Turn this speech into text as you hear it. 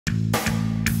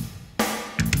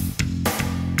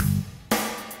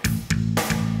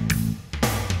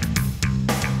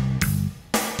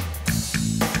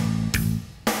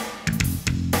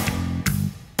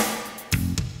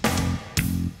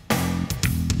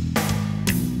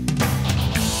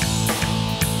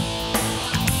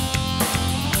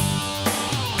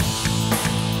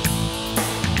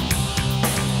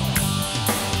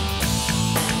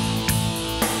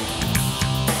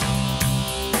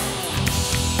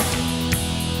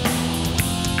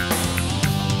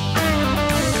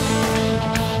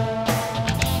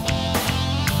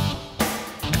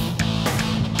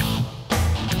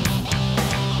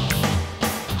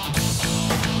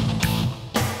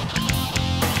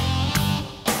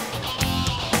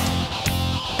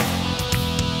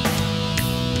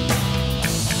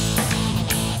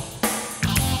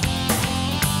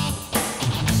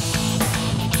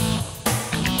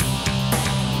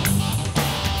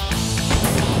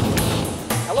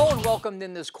Welcome to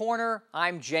In This Corner.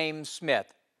 I'm James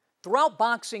Smith. Throughout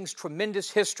boxing's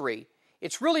tremendous history,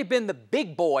 it's really been the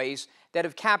big boys that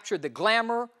have captured the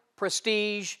glamour,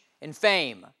 prestige, and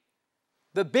fame.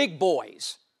 The big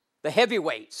boys, the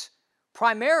heavyweights,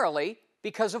 primarily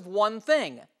because of one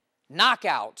thing: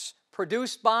 knockouts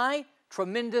produced by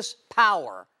tremendous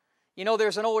power. You know,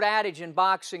 there's an old adage in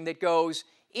boxing that goes,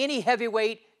 any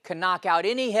heavyweight can knock out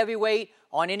any heavyweight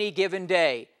on any given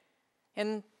day.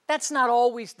 And that's not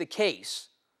always the case.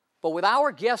 But with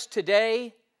our guest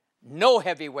today, no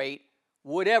heavyweight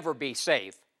would ever be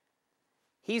safe.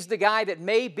 He's the guy that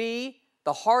may be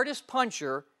the hardest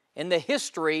puncher in the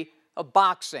history of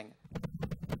boxing.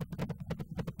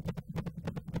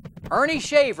 Earnie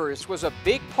Shavers was a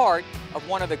big part of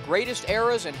one of the greatest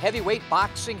eras in heavyweight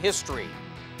boxing history,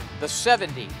 the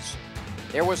 70s.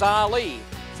 There was Ali,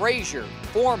 Frazier,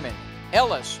 Foreman,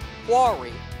 Ellis,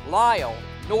 Quarry, Lyle,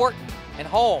 Norton, and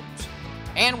Holmes.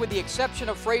 And with the exception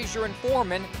of Frazier and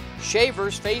Foreman,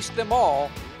 Shavers faced them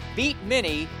all, beat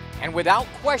many, and without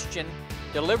question,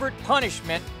 delivered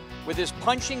punishment with his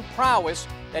punching prowess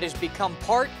that has become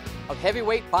part of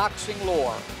heavyweight boxing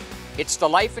lore. It's the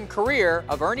life and career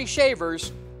of Earnie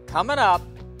Shavers coming up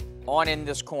on In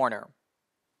This Corner.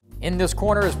 In This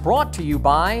Corner is brought to you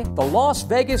by the Las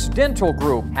Vegas Dental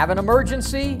Group. Have an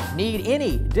emergency? Need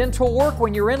any dental work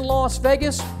when you're in Las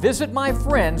Vegas? Visit my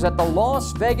friends at the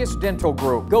Las Vegas Dental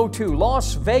Group. Go to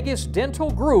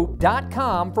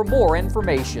LasVegasDentalGroup.com for more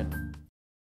information.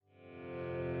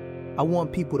 I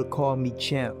want people to call me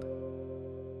champ.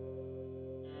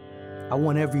 I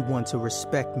want everyone to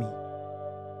respect me.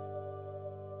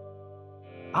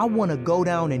 I want to go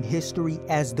down in history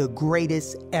as the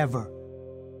greatest ever.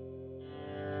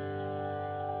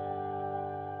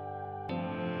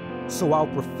 So I'll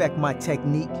perfect my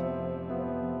technique.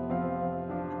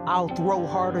 I'll throw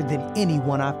harder than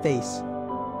anyone I face.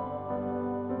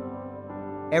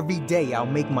 Every day I'll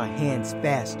make my hands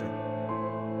faster.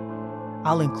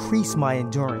 I'll increase my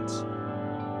endurance.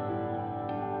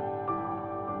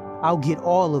 I'll get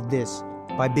all of this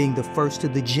by being the first to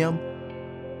the gym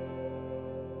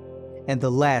and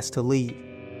the last to leave.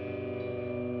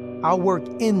 I'll work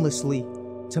endlessly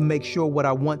to make sure what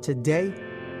I want today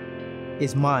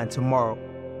is mine tomorrow.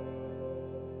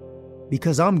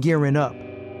 Because I'm gearing up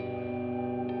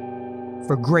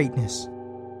for greatness.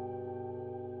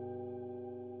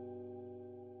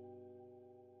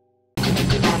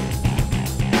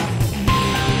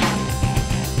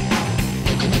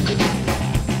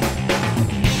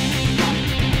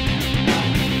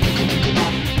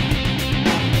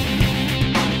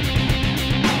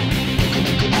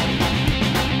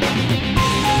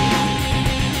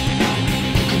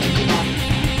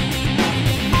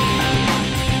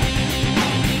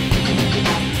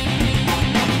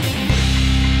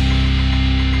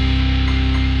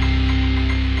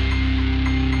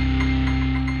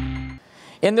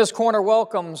 In This Corner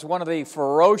welcomes one of the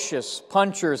ferocious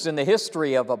punchers in the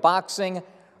history of boxing,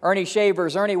 Earnie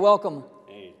Shavers. Ernie, welcome.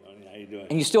 Hey, Tony, how you doing?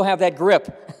 And you still have that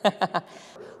grip.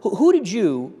 Who did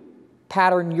you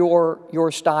pattern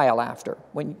your style after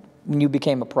when you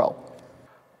became a pro?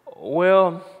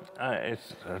 Well,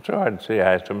 it's hard to say.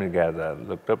 I had so many guys I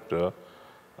looked up to,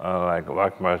 like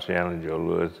Rocky Marciano, Joe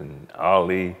Louis, and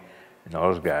Ali, and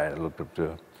all those guys I looked up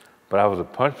to. But I was a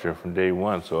puncher from day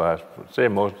one, so I say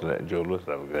most of that Joe Louis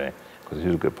I was there, because he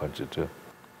was a good puncher too.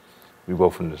 We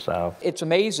both from the South. It's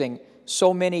amazing,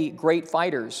 so many great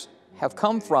fighters have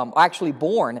come from, actually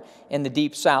born in the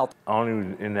Deep South. I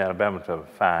only was in Alabama until I was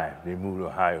 5. They moved to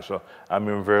Ohio, so I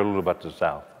remember very little about the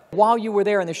South. While you were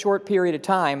there in the short period of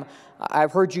time,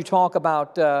 I've heard you talk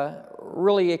about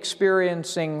really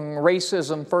experiencing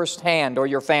racism firsthand, or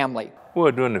your family.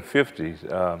 Well, during the 50s,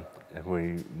 when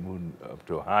we moved up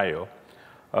to Ohio,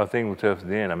 things were tough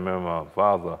then. I remember my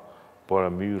father bought a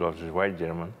mule off this white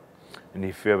gentleman, and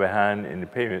he fell behind in the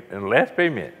pavement, in the last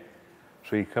pavement.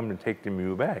 So he come to take the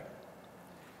mule back.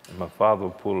 And my father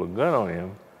pulled a gun on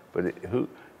him, but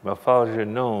my father should have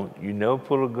known, you never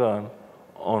pull a gun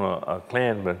on a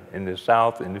Klansman in the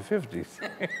South in the 50s.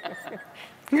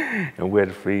 And we had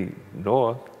to flee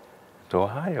north to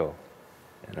Ohio.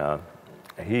 And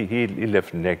he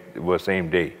left the same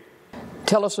day.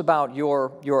 Tell us about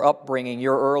your upbringing,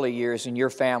 your early years, and your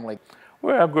family.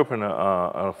 Well, I grew up in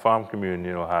a farm community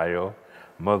in Ohio.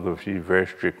 Mother, she's very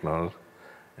strict on us,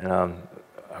 and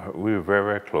we were very,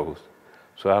 very close.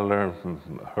 So I learned from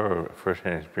her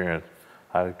firsthand experience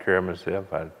how to carry myself,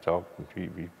 how to talk and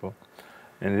treat people.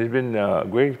 And it's been a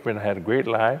great experience. I had a great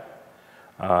life.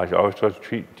 I always taught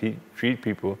to treat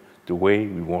people the way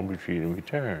we want to be treated in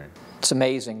return. It's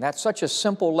amazing. That's such a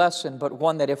simple lesson, but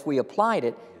one that if we applied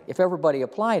it, if everybody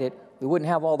applied it, we wouldn't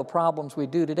have all the problems we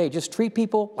do today. Just treat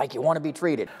people like you want to be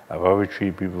treated. I've always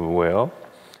treated people well.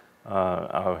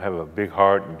 I have a big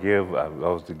heart and give. I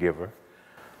was the giver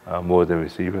more than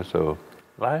receiver. So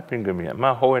life been good to me.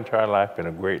 My whole entire life been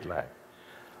a great life.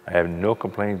 I have no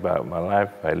complaints about my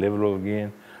life. If I live it over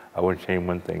again, I wouldn't change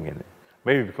one thing in it.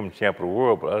 Maybe become champ of the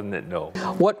world, but other than that, no.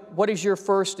 What is your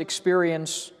first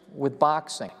experience with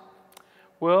boxing?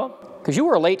 Well, because you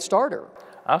were a late starter.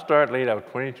 I started late. I was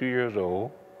 22 years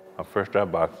old. I first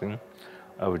started boxing.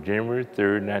 I was January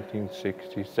 3rd,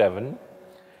 1967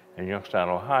 in Youngstown,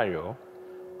 Ohio.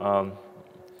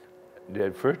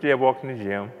 The first day I walked in the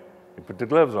gym, they put the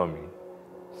gloves on me.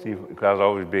 See, because I was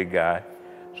always a big guy.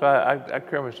 So I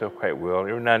carry myself quite well.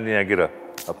 Every now and then I get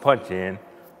a punch in,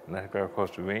 and I go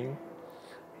across the ring.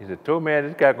 He said, "Told me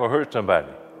this guy gonna hurt somebody."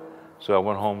 So I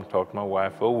went home and talked to my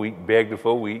wife for a week, begged her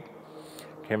for a week,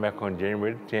 came back on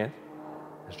January the 10th,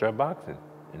 and started boxing.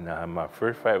 And my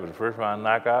first fight was the first round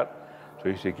knockout. So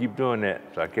he said, "Keep doing that."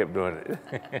 So I kept doing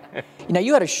it. Now,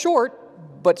 you had a short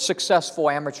but successful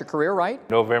amateur career, right?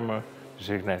 November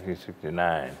 6,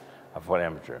 1969, I fought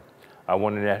amateur. I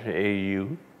won the National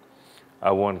AAU.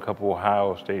 I won a couple of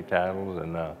Ohio state titles,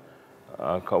 and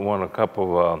won a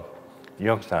couple of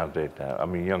Youngstown state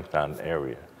titles, Youngstown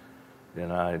area.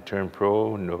 Then I turned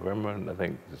pro in November, I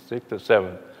think the 6th or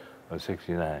 7th of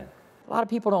 69. A lot of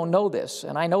people don't know this,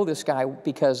 and I know this guy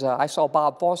because I saw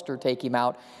Bob Foster take him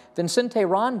out. Vincente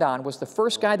Rondon was the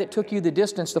first guy that took you the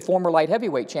distance, the former light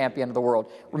heavyweight champion of the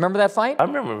world. Remember that fight? I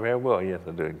remember very well, yes,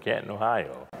 I do, in Canton,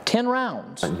 Ohio. 10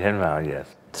 rounds. 10 rounds,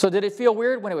 yes. So did it feel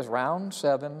weird when it was round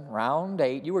 7, round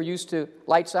 8? You were used to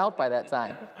lights out by that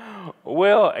time.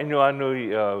 Well, I knew he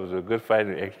was a good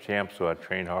fighter, ex-champ, so I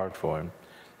trained hard for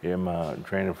him. My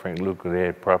trainer, Frank Lucas, they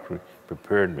had properly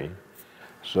prepared me.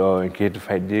 So in case the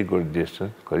fight did go the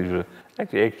distance, because he was like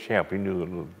the ex-champ, he knew a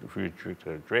little few tricks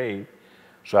of the trade.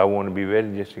 So I wanted to be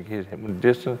ready just in case it went the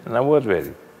distance, and I was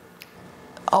ready.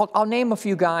 I'll name a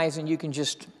few guys, and you can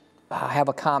just have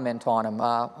a comment on him.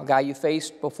 A guy you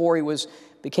faced before he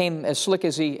became as slick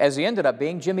as he ended up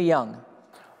being, Jimmy Young.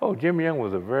 Oh, Jimmy Young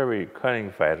was a very cunning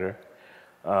fighter,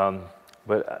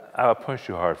 but I punched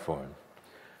too hard for him.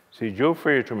 See, Joe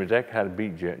Frazier told me exactly how to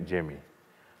beat Jimmy.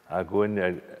 I go in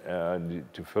there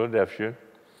to Philadelphia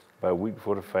about a week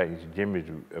before the fight. He said, "Jimmy's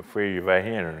afraid of your right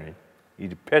hand, Ernie.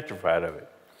 He's petrified of it."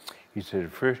 He said, "The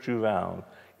first 2 rounds,"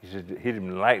 he said, "hit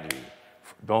him lightly.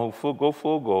 Don't go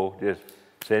full go. Just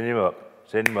set him up.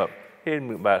 Hit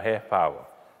him about half power.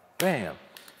 Bam.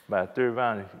 About 3rd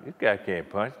round, this guy can't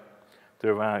punch.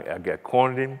 3rd round, I got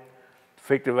cornered him,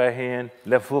 faked the right hand,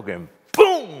 left hook him.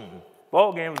 Boom!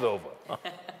 Ball game was over."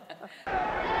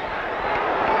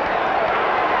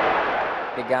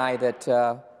 A guy that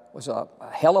was a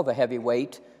hell of a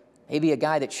heavyweight, maybe a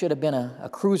guy that should have been a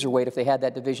cruiserweight if they had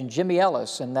that division, Jimmy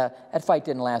Ellis, and that fight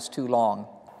didn't last too long.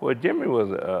 Well, Jimmy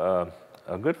was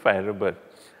a good fighter, but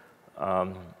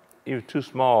he was too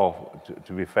small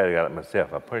to be fighting out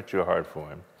myself. I punched too hard for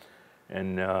him.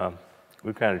 And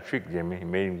we kind of tricked Jimmy. He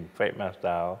made him fight my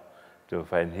style to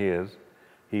fighting his.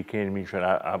 He came to me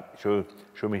trying to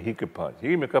show me he could punch. He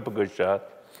gave me a couple good shots,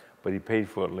 but he paid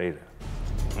for it later.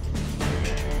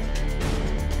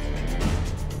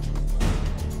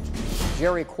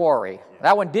 Jerry Quarry.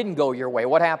 That one didn't go your way.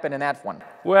 What happened in that one?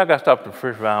 Well, I got stopped in the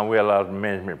first round. We had a lot of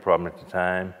management problems at the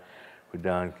time with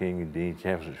Don King and Dean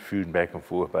Champs was feuding back and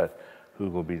forth about who's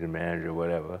going to be the manager or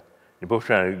whatever. They're both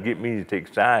trying to get me to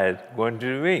take sides going to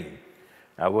the ring.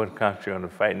 I wasn't concentrating on the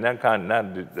fight. Not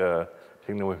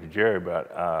taking away from Jerry,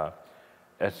 but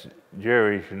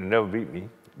Jerry should have never beat me,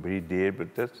 but he did,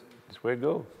 but that's where it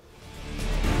goes.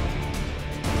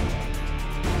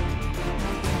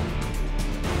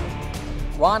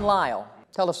 Ron Lyle,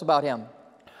 tell us about him.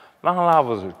 Ron Lyle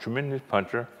was a tremendous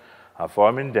puncher. I fought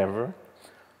him in Denver.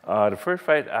 The first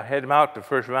fight, I had him out the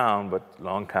first round, but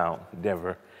long count,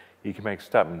 Denver. He came back and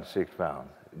stopped me in the 6th round.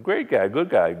 Great guy, a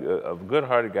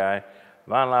good-hearted guy.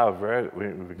 Ron Lyle, we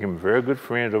became very good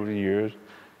friends over the years.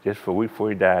 Just for a week before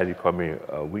he died, he called me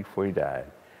a week before he died.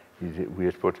 We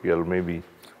had spoke together maybe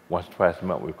once or twice a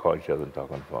month. We'd call each other and talk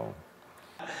on the phone.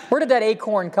 Where did that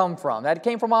acorn come from? That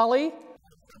came from Ali?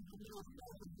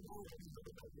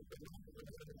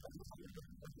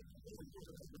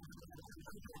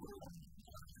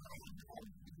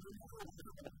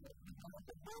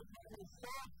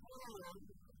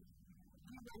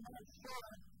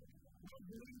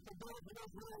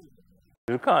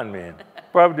 He was a con man,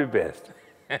 probably the best.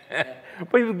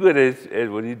 But he was good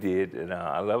at what he did, and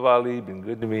I love Ali. He's been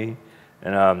good to me,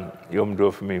 And he opened the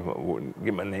door for me,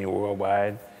 get my name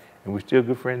worldwide, and we're still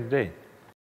good friends today.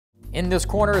 In This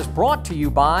Corner is brought to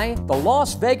you by the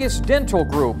Las Vegas Dental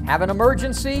Group. Have an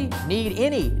emergency? Need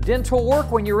any dental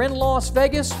work when you're in Las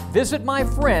Vegas? Visit my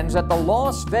friends at the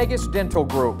Las Vegas Dental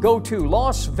Group. Go to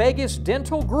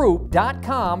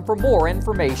LasVegasDentalGroup.com for more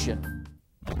information.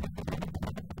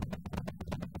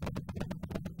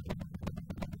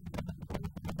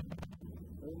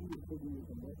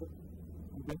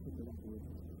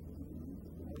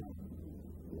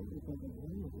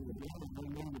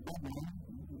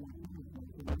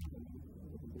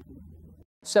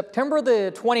 September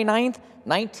the 29th,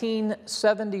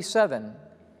 1977,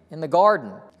 in the Garden.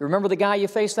 You remember the guy you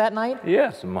faced that night?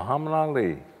 Yes, Muhammad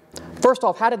Ali. First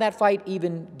off, how did that fight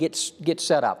even get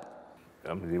set up?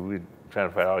 We were trying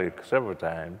to fight Ali several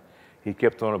times. He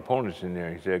kept throwing opponents in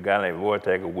there. He said, a guy like Roy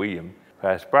Taker Williams,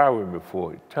 I sparred with him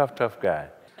before, tough guy.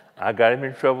 I got him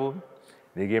in trouble.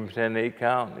 They gave him a 10-8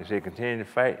 count. They said, continue to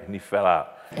fight, and he fell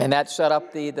out. And that set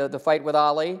up the fight with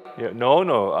Ali? Yeah,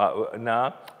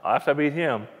 no. After I beat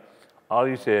him,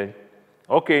 Ali said,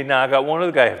 okay, now I got one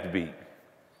other guy I have to beat.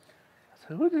 I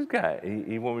said, who's this guy?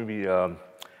 He wanted me to be,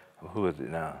 who is it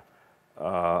now?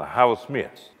 Howard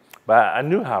Smith. But I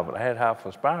knew Howard. I had Howard for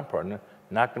a sparring partner,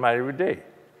 knocked him out every day.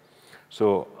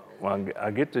 So when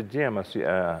I get to the gym, I see,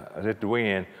 I was at the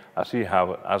weigh-in, I see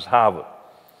Howard. I was Howard.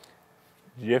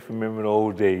 Jeff remember the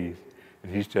old days.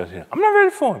 And he's still saying, I'm not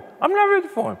ready for him. I'm not ready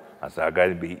for him. I said, I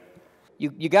got him beat.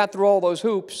 You got through all those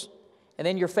hoops, and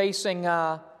then you're facing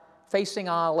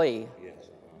Ali. Yes.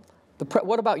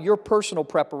 What about your personal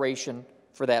preparation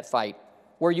for that fight?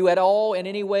 Were you at all, in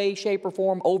any way, shape, or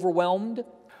form, overwhelmed?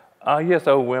 Yes,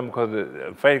 I overwhelmed because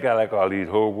a fight guy like Ali,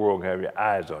 the whole world can have your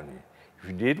eyes on you. If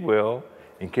you did well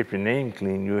and kept your name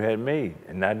clean, you had made.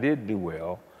 And I did do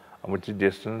well. I went the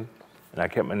distance. And I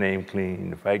kept my name clean.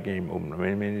 The fight game opened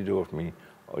many doors for me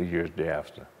years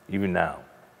thereafter, even now.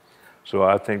 So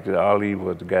I think that Ali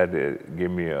was the guy that gave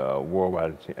me a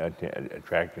worldwide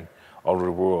attraction. All over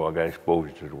the world, I got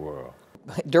exposure to the world.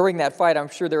 During that fight, I'm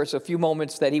sure there was a few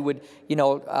moments that he would,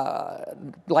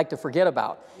 like to forget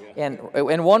about. Yeah.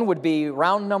 And one would be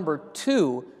round number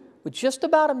 2, with just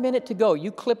about a minute to go.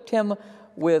 You clipped him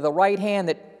with a right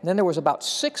hand then there was about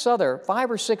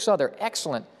 5 or 6 other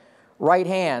excellent right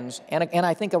hands, and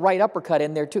I think a right uppercut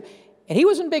in there too. And he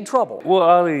was in big trouble. Well,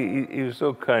 Ali, he was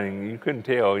so cunning. You couldn't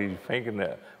tell he was faking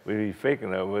that. Whether he was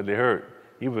faking that, whether they hurt.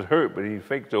 He was hurt, but he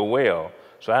faked so well.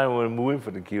 So I didn't want to move in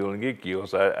for the kill and get killed,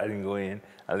 so I didn't go in.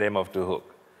 I let him off the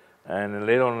hook. And then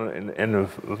later on in the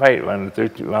fight, round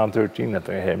 13, I think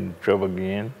I had him in trouble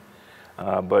again.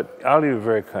 But Ali was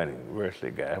very cunning, very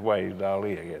slick guy. That's why he was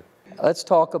Ali, I guess. Let's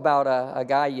talk about a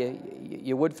guy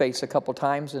you would face a couple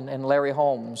times, and Larry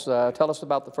Holmes. Tell us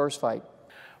about the first fight.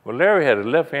 Well, Larry had a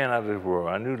left hand out of this world.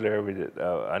 I knew Larry.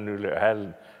 I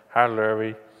had hired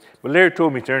Larry. But Larry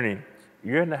told me, Earnie,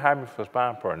 you're in the hire me for a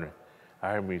sparring partner.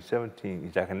 I hired me at 17.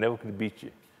 He said, I can never beat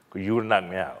you because you would knock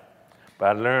me out. But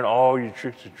I learned all your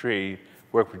tricks of trade,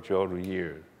 worked with you all the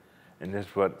years. And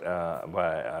that's what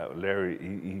Larry,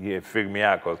 he had figured me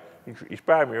out because he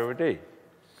sparred me every day.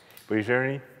 But he said,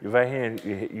 Earnie, your right hand,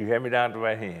 you had me down to the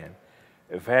right hand.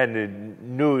 If I hadn't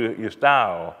knew your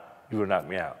style, you would knock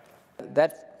me out.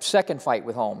 That second fight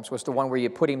with Holmes was the one where you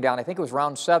put him down. I think it was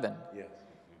round 7. Yes.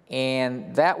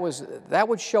 And that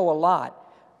would show a lot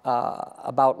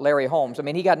about Larry Holmes. I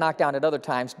mean, he got knocked down at other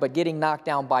times, but getting knocked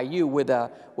down by you with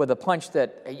a punch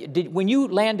that when you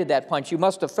landed that punch, you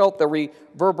must have felt the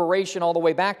reverberation all the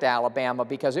way back to Alabama,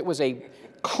 because it was a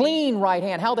clean right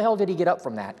hand. How the hell did he get up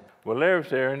from that? Well, Larry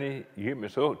said, Earnie, you hit me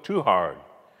too hard.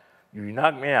 You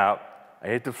knocked me out. I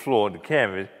hit the floor, the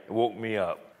canvas, it woke me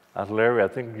up. I said, Larry, I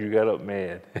think you got up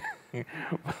mad.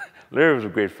 Larry was a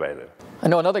great fighter. I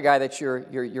know another guy that's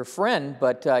your friend,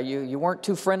 but you weren't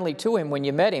too friendly to him when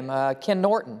you met him, Ken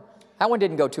Norton. That one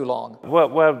didn't go too long.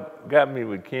 What got me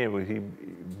with Ken was he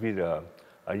beat a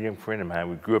young friend of mine.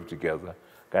 We grew up together,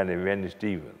 a guy named Earnie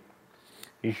Shavers.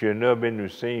 He should have never been in the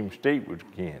same state with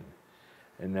Ken.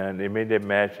 And they made that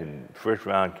match, and first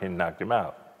round, Ken knocked him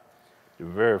out. The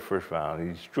very first round,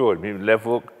 he destroyed him. He was left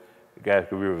hook, the guy's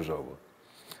career was over.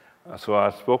 So I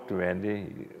spoke to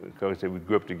Randy, because he said we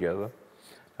grew up together.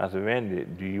 I said, Randy,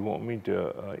 do you want me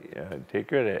to take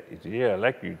care of that? He said, yeah, I'd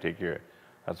like you to take care of it.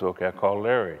 I said, okay, I'll call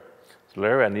Larry. I said,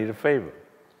 Larry, I need a favor.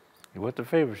 He said, what's the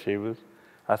favor, Shavers?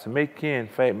 I said, make Ken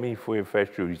fight me before he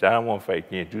fights you. He said, I don't want to fight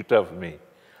Ken, too tough for me.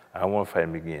 I don't want to fight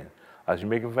him again. I said,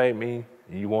 make him fight me,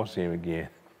 and you won't see him again.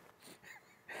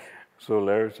 So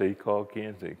Larry said, he called Ken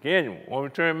and said, Ken, want me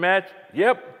to turn match?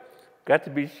 Yep, got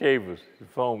to be Shavers. The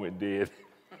phone went dead.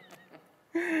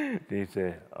 Then he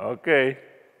said, okay.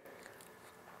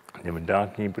 Then when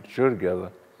Don King put the show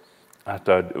together, I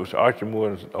started, it was Archie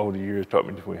Moore over the years taught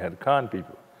me we had to con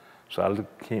people. So I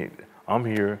looked at Ken, I'm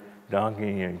here, Don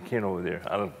King and Ken over there.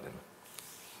 I looked at them.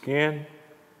 Ken,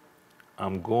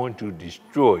 I'm going to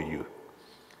destroy you.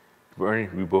 Ernie,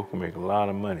 we both can make a lot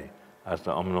of money. I said,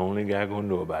 I'm the only guy gonna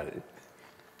know about it.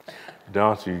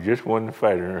 Don said, you just won the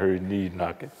fighter and heard his knees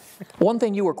knocking. One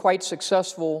thing you were quite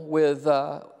successful with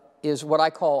is what I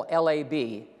call LAB,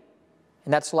 and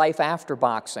that's life after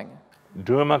boxing.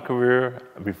 During my career,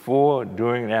 before,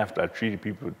 during, and after, I treated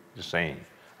people the same.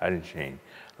 I didn't change.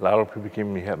 A lot of people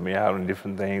came to help me out on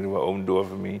different things. They would open doors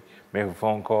for me, make a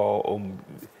phone call, open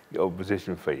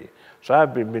position for you. So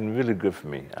I've been really good for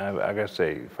me. I gotta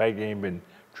say, fight game been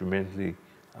tremendously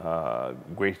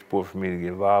great sport for me to get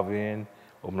involved in.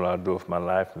 Opened a lot of doors for my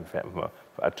life. In fact,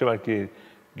 I tell my kids,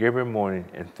 get every morning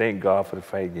and thank God for the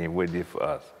fight game, what it did for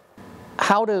us.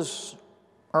 How does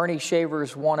Earnie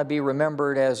Shavers want to be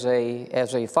remembered as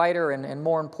a fighter and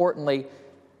more importantly,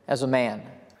 as a man?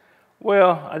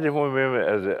 Well, I just want to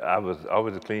remember I was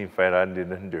always a clean fighter. I did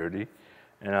nothing dirty.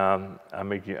 And I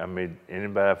made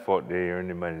anybody I fought, they earned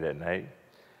their money that night.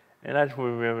 And I just want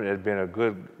to remember as being a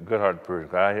good-hearted person.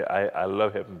 I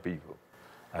love helping people.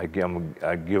 I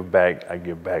give back, I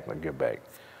give back, I give back.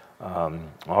 I'm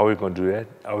always going to do that.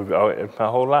 My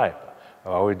whole life.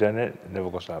 I've always done it, never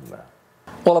going to stop now.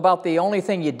 Well, about the only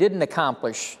thing you didn't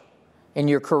accomplish in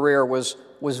your career was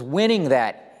winning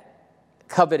that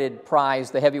coveted prize,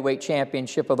 the heavyweight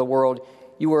championship of the world.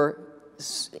 You were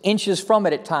inches from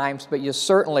it at times, but you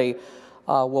certainly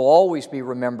will always be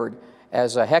remembered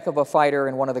as a heck of a fighter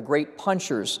and one of the great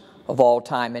punchers of all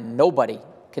time, and nobody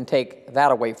can take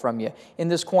that away from you. In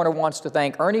This Corner wants to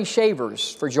thank Earnie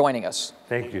Shavers for joining us.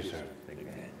 Thank you, sir. Thank you.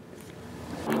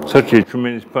 Such a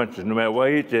tremendous puncher. No matter what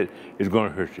you hit, it's going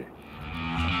to hurt you.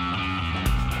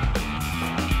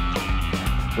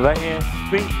 Right hand,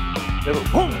 feet, little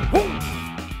boom, boom.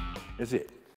 That's it.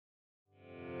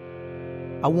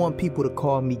 I want people to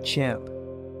call me champ.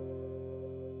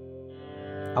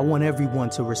 I want everyone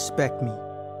to respect me.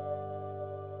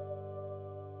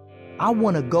 I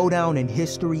want to go down in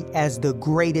history as the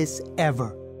greatest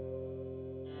ever.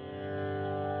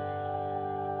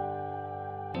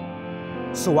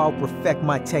 So I'll perfect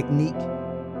my technique.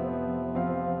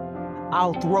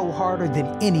 I'll throw harder than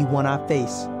anyone I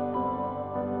face.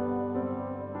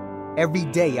 Every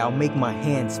day I'll make my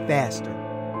hands faster.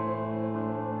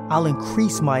 I'll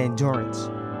increase my endurance.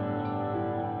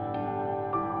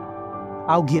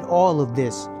 I'll get all of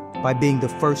this by being the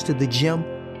first to the gym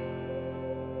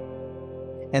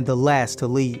and the last to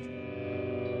leave.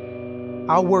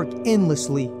 I'll work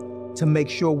endlessly to make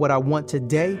sure what I want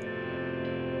today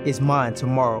is mine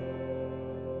tomorrow.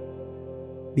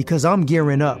 Because I'm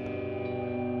gearing up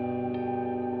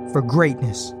for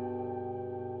greatness.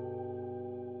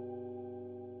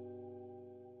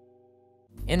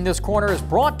 In This Corner is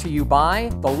brought to you by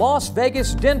the Las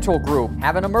Vegas Dental Group.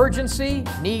 Have an emergency?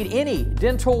 Need any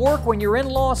dental work when you're in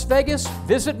Las Vegas?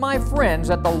 Visit my friends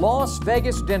at the Las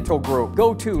Vegas Dental Group.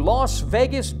 Go to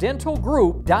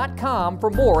LasVegasDentalGroup.com for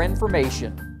more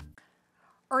information.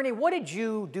 Ernie, what did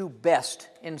you do best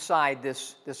inside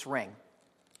this ring?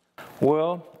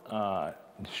 Well,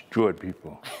 destroyed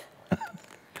people.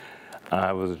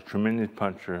 I was a tremendous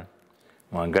puncher.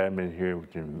 When I got him in here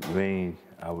with the veins,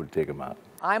 I would take him out.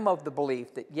 I'm of the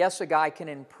belief that, yes, a guy can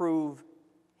improve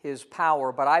his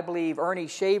power, but I believe Earnie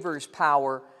Shavers'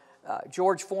 power,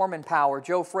 George Foreman power,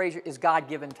 Joe Frazier is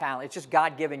God-given talent. It's just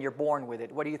God-given. You're born with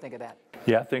it. What do you think of that?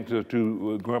 Yeah, I think so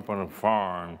too. Growing up on a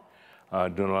farm,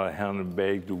 doing a lot of handling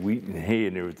bags, the wheat and hay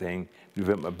and everything,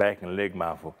 developed my back and leg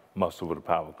muscle where the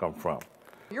power come from.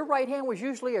 Your right hand was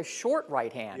usually a short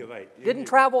right hand. You're right. Didn't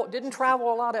travel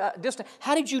a lot of distance.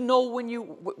 How did you know when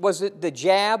you, was it the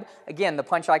jab? Again, the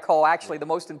punch I call actually the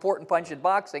most important punch in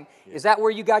boxing. Yeah. Is that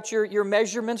where you got your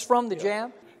measurements from, the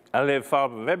jab? I let it fall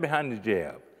right behind the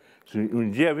jab. So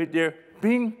when the jab hit there,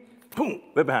 bing, boom,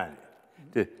 right behind it.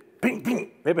 Just bing,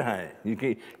 bing, right behind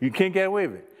it. You can't get away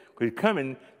with it. Because you're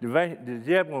coming, the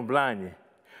jab gonna blind you.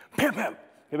 Pam, pam,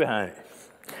 right behind it.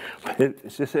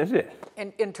 That's it.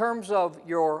 And in terms of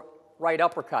your right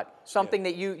uppercut, something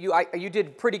that you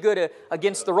did pretty good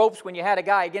against the ropes when you had a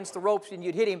guy against the ropes and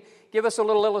you'd hit him. Give us a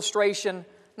little illustration,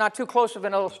 not too close of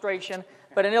an illustration,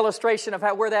 but an illustration of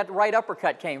where that right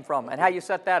uppercut came from and how you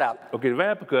set that up. Okay, the right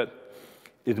uppercut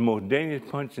is the most dangerous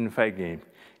punch in the fight game.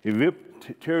 It will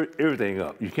tear everything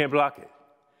up. You can't block it.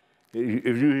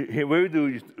 If you hit, what you do,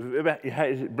 you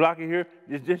block it here,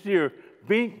 just here,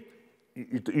 bing.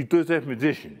 You throw yourself in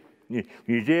position.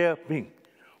 You jab, bing,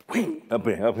 wing, up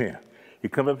here. You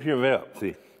come up here and right up,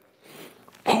 see?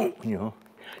 You know,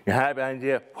 You hide behind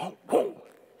there, boom, boom.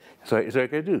 So it's what I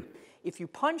can do. If you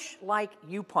punch like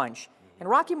you punch, and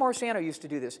Rocky Marciano used to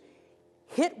do this,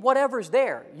 hit whatever's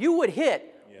there. You would hit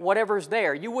whatever's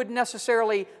there. You wouldn't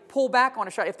necessarily pull back on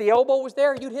a shot. If the elbow was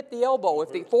there, you'd hit the elbow.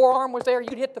 If the forearm was there,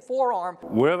 you'd hit the forearm.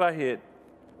 Wherever I hit,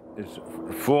 it's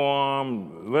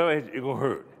forearm, wherever I hit, it's gonna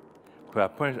hurt. But I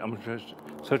punch, I'm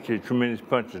such a tremendous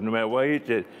puncher. No matter what I hit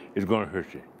that, it's gonna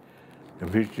hurt you.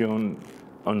 If it's you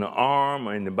on the arm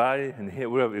or in the body and the head,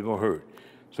 whatever, it's gonna hurt.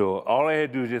 So all I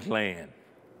had to do is just land.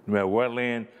 No matter what I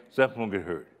land, something's gonna get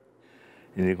hurt.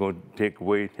 And they're gonna take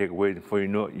away, before you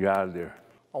know it, you're out of there.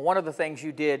 Well, one of the things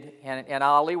you did, and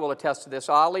Ali will attest to this,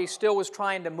 Ali still was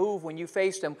trying to move when you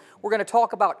faced him. We're going to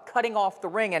talk about cutting off the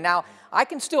ring, and now I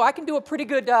can do a pretty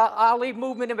good Ali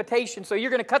movement imitation, so you're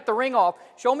going to cut the ring off.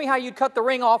 Show me how you'd cut the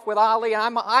ring off with Ali,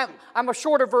 and I'm a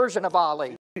shorter version of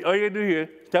Ali. All you got to do here,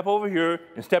 step over here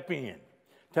and step in.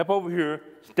 Step over here,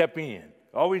 step in.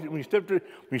 Always, when you step to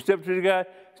the guy,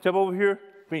 step over here,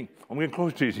 bing. I'm getting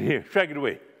close to you. Here, strike it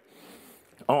away.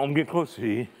 I'm getting close to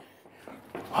you.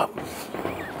 I'm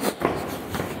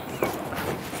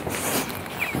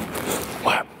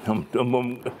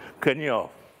cutting you off.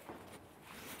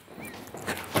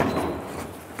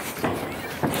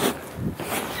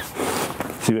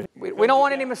 We don't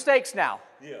want any mistakes now.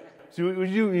 Yeah. So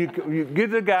you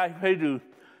get the guy, how you do,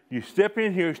 you step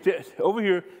in here, step over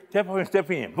here, step over and step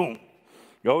in, boom.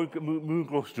 You always move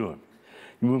close to him.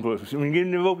 You move close. So when you get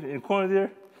in the corner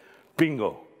there,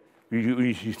 bingo.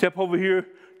 You step over here,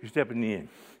 you're stepping in.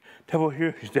 Step over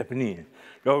here, you're stepping in.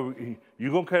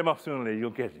 You're going to cut him off sooner or later.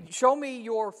 You'll get it. Show me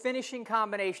your finishing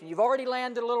combination. You've already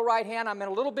landed a little right hand. I'm in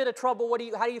a little bit of trouble.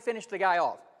 How do you finish the guy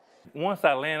off? Once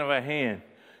I land a right hand,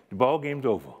 the ball game's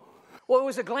over. Well, it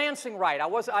was a glancing right.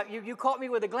 You caught me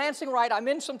with a glancing right. I'm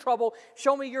in some trouble.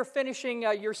 Show me your finishing,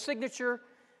 your signature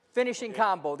finishing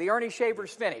combo, the Earnie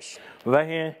Shavers finish. Right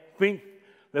hand, bing,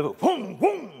 left hook, boom,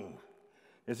 boom.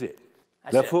 That's it.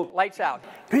 That's left it. hook, Lights out.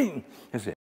 Bing. That's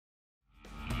it.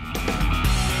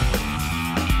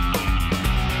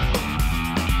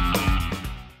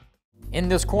 In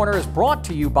This Corner is brought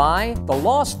to you by the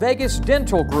Las Vegas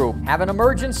Dental Group. Have an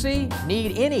emergency?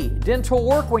 Need any dental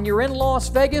work when you're in Las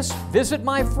Vegas? Visit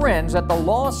my friends at the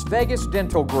Las Vegas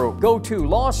Dental Group. Go to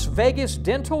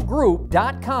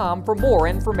LasVegasDentalGroup.com for more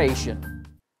information.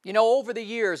 You know, over the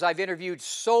years, I've interviewed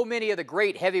so many of the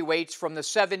great heavyweights from the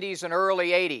 70s and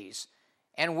early 80s.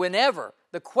 And whenever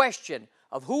the question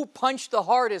of who punched the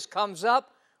hardest comes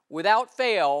up, without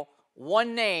fail,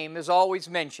 one name is always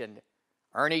mentioned: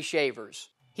 Earnie Shavers.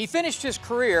 He finished his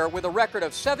career with a record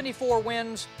of 74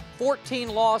 wins,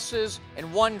 14 losses,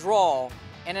 and 1 draw,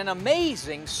 and an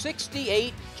amazing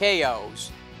 68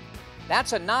 KOs.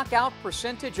 That's a knockout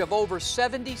percentage of over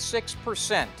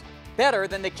 76%, better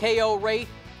than the KO rate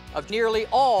of nearly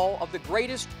all of the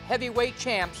greatest heavyweight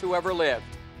champs who ever lived.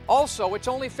 Also, it's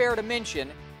only fair to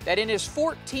mention that in his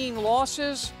 14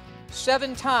 losses,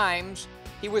 7 times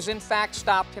he was in fact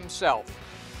stopped himself.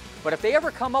 But if they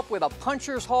ever come up with a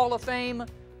Puncher's Hall of Fame,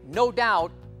 no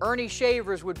doubt Earnie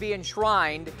Shavers would be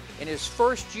enshrined in his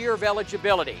first year of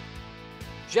eligibility.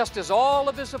 Just as all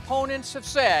of his opponents have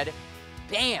said,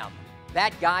 damn,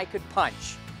 that guy could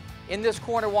punch. In This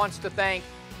Corner wants to thank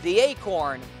the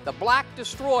Acorn, the Black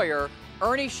Destroyer,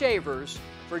 Earnie Shavers,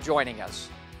 for joining us.